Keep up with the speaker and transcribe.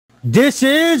This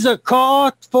is a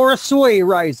call for a sway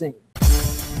rising. Hey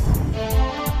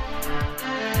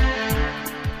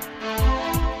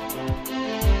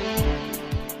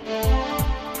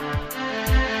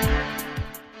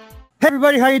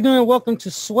everybody, how you doing? Welcome to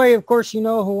Sway. Of course, you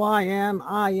know who I am.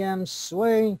 I am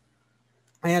Sway.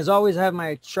 And as always, I have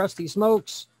my trusty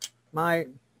smokes, my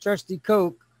trusty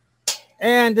Coke.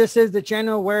 And this is the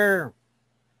channel where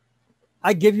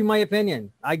I give you my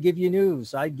opinion. I give you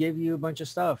news. I give you a bunch of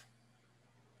stuff.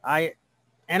 I'm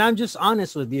just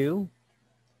honest with you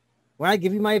when I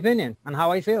give you my opinion on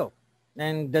how I feel.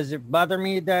 And does it bother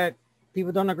me that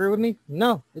people don't agree with me?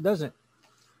 No, it doesn't.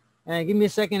 And give me a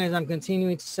second as I'm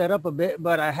continuing to set up a bit,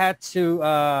 but I had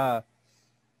to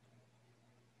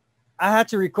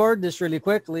record this really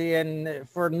quickly, and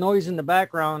for noise in the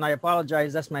background, I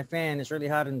apologize. That's my fan. It's really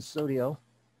hot in the studio,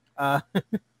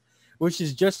 which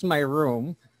is just my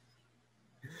room.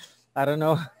 I don't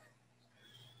know.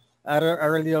 I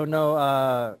really don't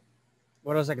know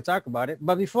what else I can talk about it.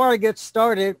 But before I get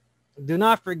started, do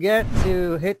not forget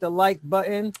to hit the like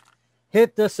button,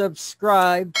 hit the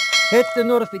subscribe, hit the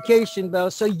notification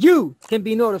bell so you can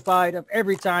be notified of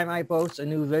every time I post a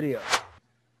new video.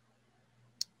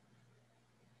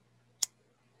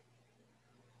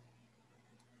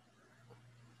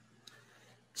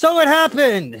 So it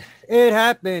happened. It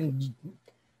happened.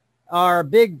 Our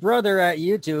big brother at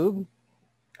YouTube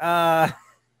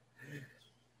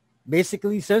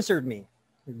basically censored me.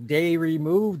 They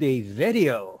removed a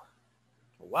video.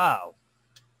 Wow.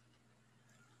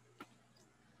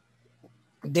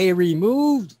 They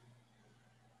removed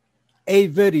a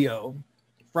video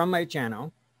from my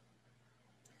channel.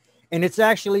 And it's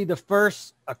actually the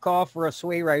first A Call for a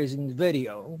Sway Rising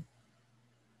video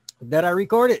that I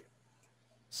recorded.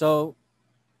 So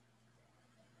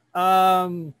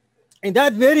in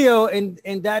that video,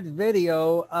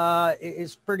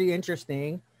 is pretty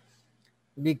interesting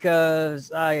because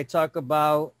I talk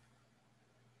about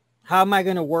how am I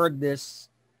going to word this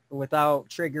without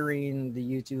triggering the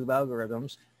YouTube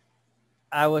algorithms.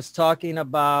 I was talking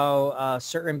about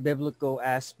certain biblical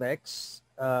aspects,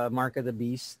 Mark of the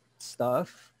Beast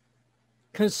stuff,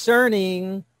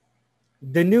 concerning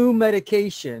the new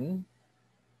medication,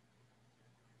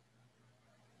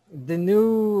 the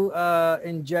new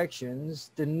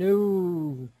injections, the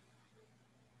new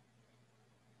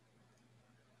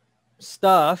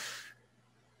stuff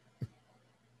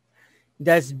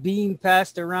that's being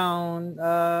passed around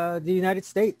the United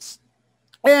States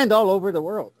and all over the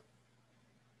world.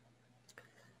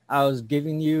 I was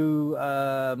giving you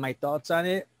my thoughts on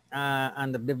it,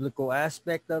 on the biblical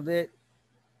aspect of it.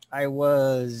 I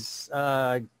was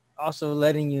also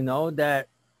letting you know that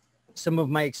some of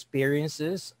my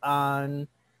experiences on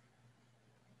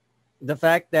the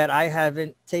fact that I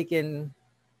haven't taken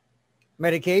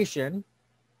medication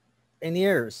in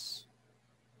years.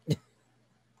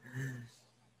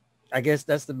 I guess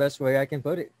that's the best way I can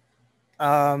put it.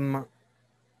 Now,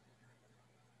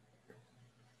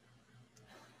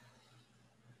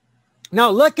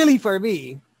 luckily for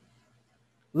me,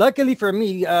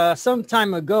 some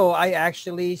time ago, I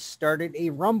actually started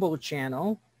a Rumble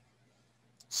channel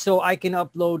so I can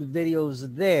upload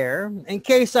videos there in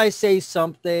case I say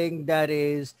something that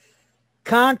is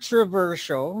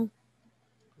controversial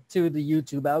to the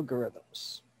YouTube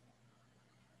algorithms.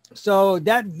 So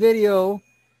that video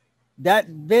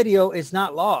is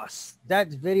not lost. That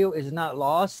video is not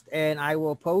lost, and I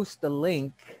will post the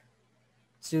link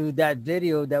to that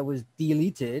video that was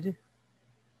deleted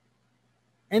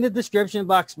in the description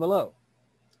box below,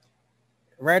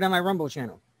 right on my Rumble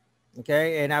channel.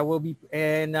 Okay, and I will be,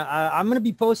 and I'm going to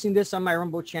be posting this on my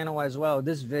Rumble channel as well,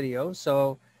 this video.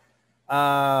 So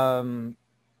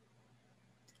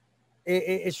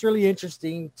it's really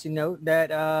interesting to note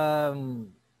that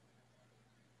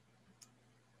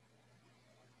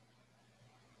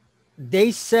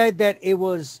they said that it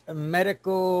was a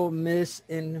medical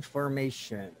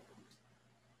misinformation.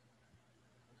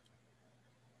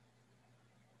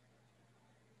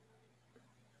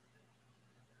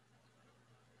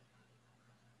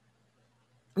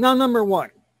 Now, number one,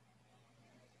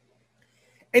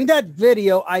 in that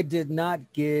video, I did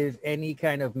not give any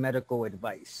kind of medical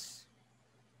advice.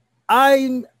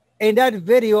 In that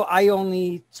video, I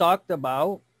only talked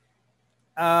about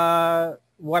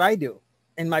what I do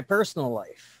in my personal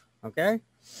life. Okay.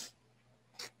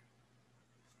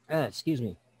 Excuse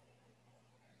me.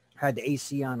 I had the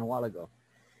AC on a while ago.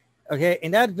 Okay.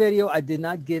 In that video, I did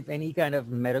not give any kind of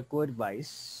medical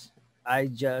advice. I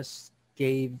just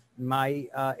gave my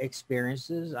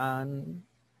experiences on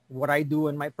what I do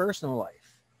in my personal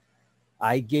life.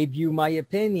 I gave you my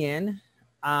opinion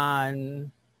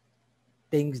on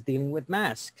things dealing with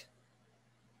masks.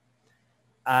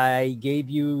 I gave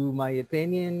you my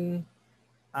opinion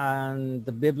on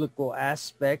the biblical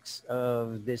aspects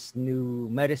of this new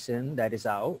medicine that is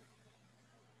out.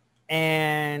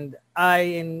 And I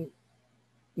in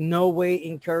no way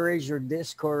encourage or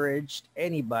discouraged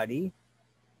anybody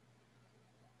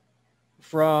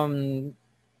from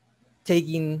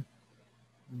taking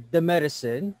the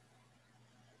medicine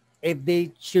if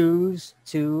they choose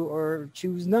to or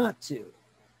choose not to.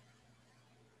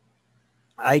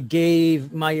 I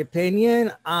gave my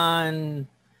opinion on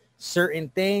certain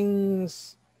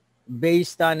things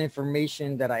based on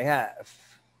information that I have.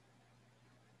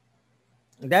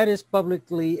 That is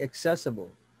publicly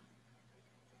accessible.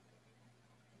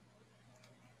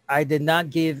 I did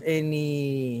not give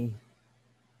any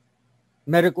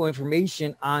medical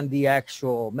information on the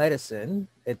actual medicine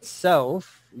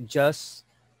itself, just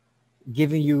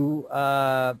giving you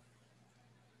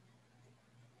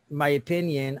my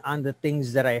opinion on the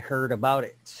things that I heard about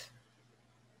it.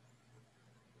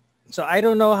 So I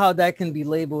don't know how that can be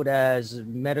labeled as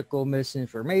medical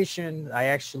misinformation. I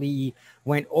actually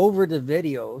went over the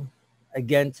video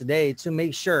again today to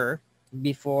make sure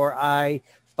before I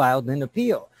filed an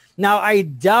appeal. Now, I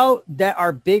doubt that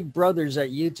our big brothers at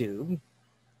YouTube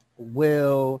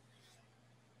will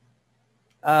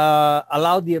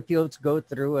allow the appeal to go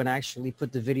through and actually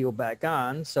put the video back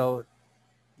on. So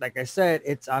like I said,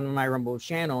 it's on my Rumble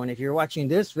channel. And if you're watching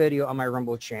this video on my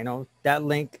Rumble channel, that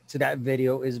link to that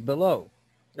video is below.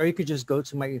 Or you could just go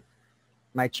to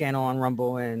my channel on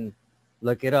Rumble and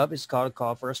look it up. It's called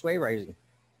Call for a Sway Rising.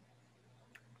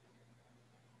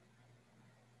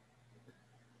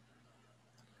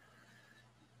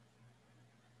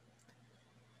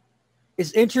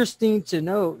 It's interesting to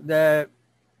note that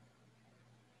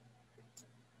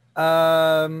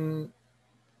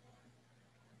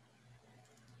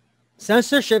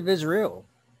censorship is real.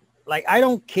 Like, I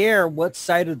don't care what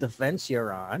side of the fence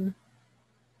you're on.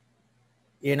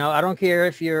 You know, I don't care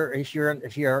if you're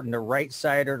on the right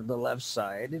side or the left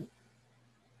side.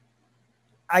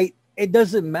 It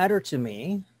doesn't matter to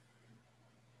me.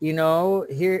 You know,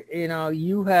 here, you know,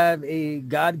 you have a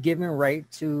God-given right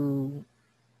to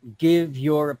give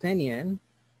your opinion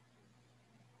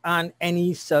on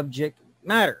any subject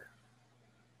matter.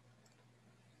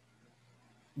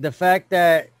 The fact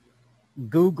that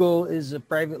Google is a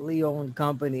privately owned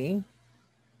company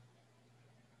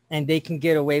and they can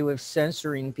get away with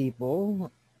censoring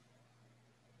people,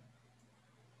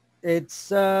 it's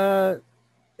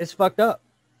fucked up.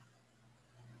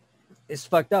 It's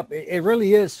fucked up. It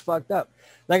really is fucked up.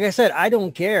 Like I said, I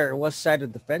don't care what side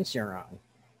of the fence you're on.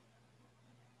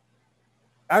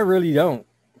 I really don't.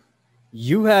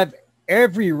 You have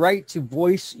every right to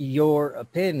voice your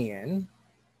opinion.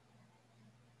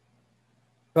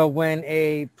 But when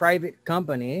a private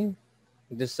company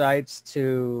decides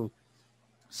to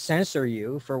censor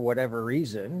you for whatever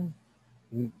reason,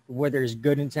 whether it's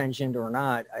good intentioned or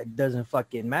not, it doesn't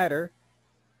fucking matter.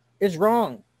 It's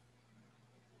wrong.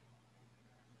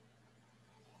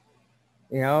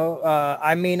 You know,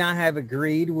 I may not have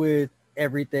agreed with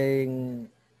everything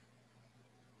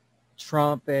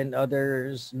Trump and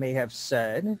others may have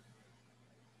said,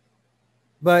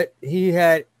 but he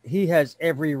has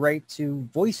every right to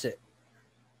voice it.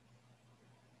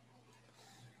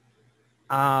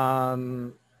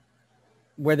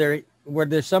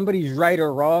 Whether somebody's right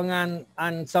or wrong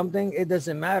on something, it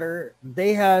doesn't matter.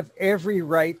 They have every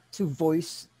right to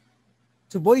voice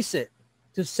it,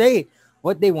 to say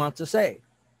what they want to say.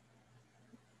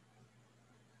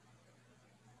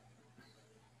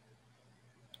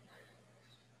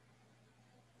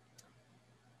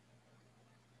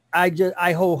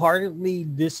 I wholeheartedly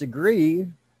disagree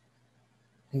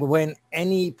when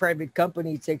any private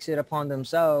company takes it upon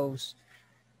themselves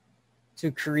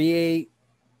to create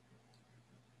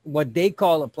what they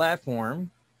call a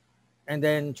platform and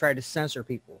then try to censor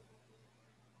people.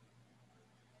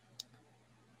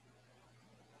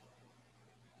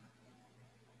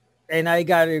 And I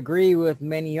got to agree with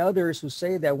many others who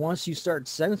say that once you start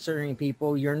censoring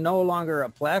people, you're no longer a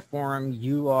platform,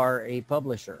 you are a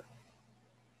publisher.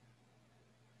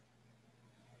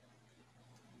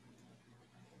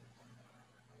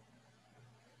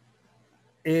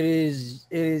 It is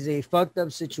a fucked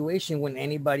up situation when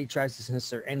anybody tries to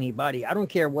censor anybody. I don't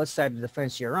care what side of the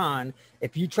fence you're on.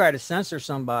 If you try to censor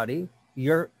somebody,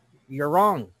 you're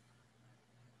wrong.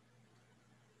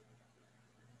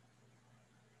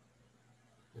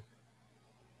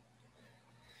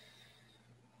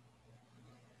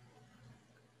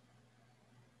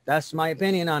 That's my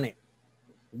opinion on it.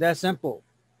 That's simple.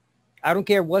 I don't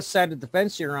care what side of the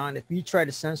fence you're on. If you try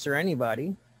to censor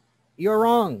anybody, you're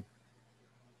wrong.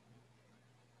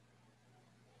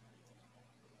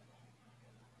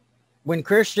 When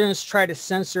Christians try to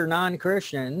censor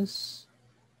non-Christians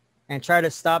and try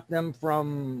to stop them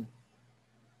from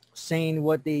saying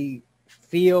what they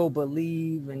feel,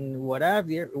 believe, and what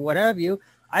have you,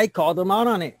 I call them out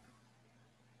on it.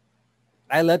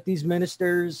 I let these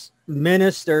ministers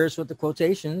with the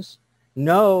quotations,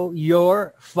 know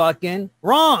you're fucking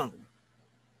wrong.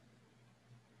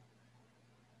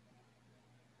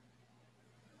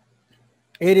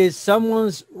 It is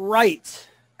someone's right,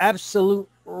 absolute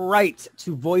right,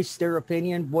 to voice their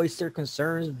opinion, voice their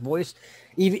concerns, voice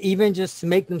even just to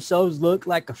make themselves look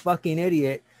like a fucking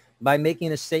idiot by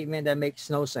making a statement that makes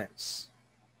no sense.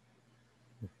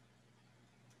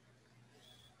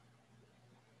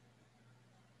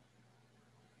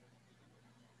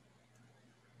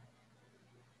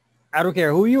 I don't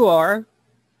care who you are.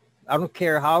 I don't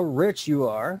care how rich you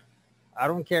are. I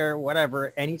don't care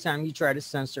whatever. Anytime you try to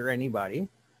censor anybody,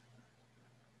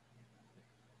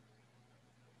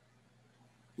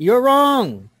 you're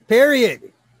wrong.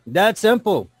 Period. That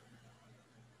simple.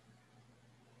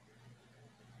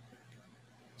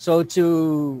 So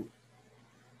to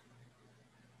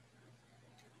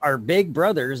our big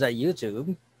brothers at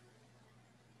YouTube,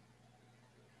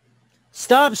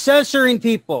 stop censoring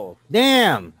people.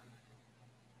 Damn.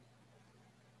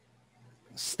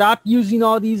 Stop using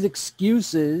all these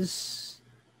excuses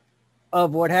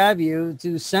of what have you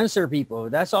to censor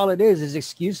people. That's all it is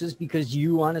excuses because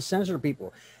you want to censor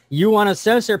people. You want to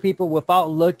censor people without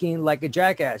looking like a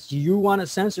jackass. You want to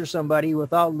censor somebody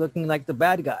without looking like the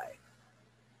bad guy.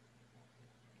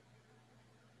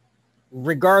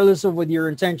 Regardless of what your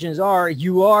intentions are,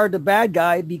 you are the bad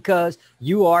guy because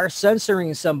you are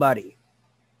censoring somebody.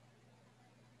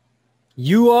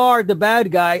 You are the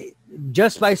bad guy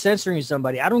just by censoring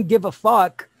somebody. I don't give a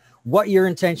fuck what your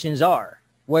intentions are,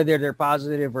 whether they're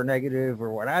positive or negative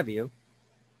or what have you.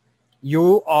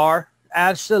 You are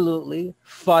absolutely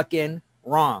fucking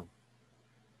wrong.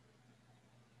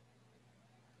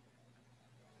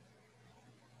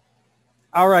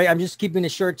 All right, I'm just keeping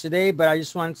it short today, but I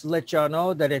just wanted to let y'all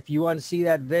know that if you want to see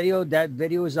that video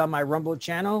is on my Rumble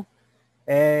channel,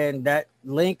 and that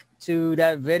link to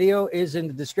that video is in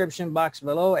the description box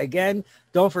below. Again,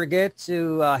 don't forget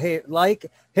to hit like,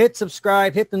 hit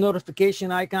subscribe, hit the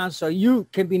notification icon so you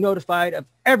can be notified of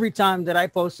every time that I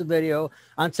post a video.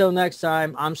 Until next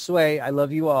time, I'm Sway. I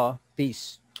love you all.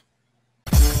 Peace.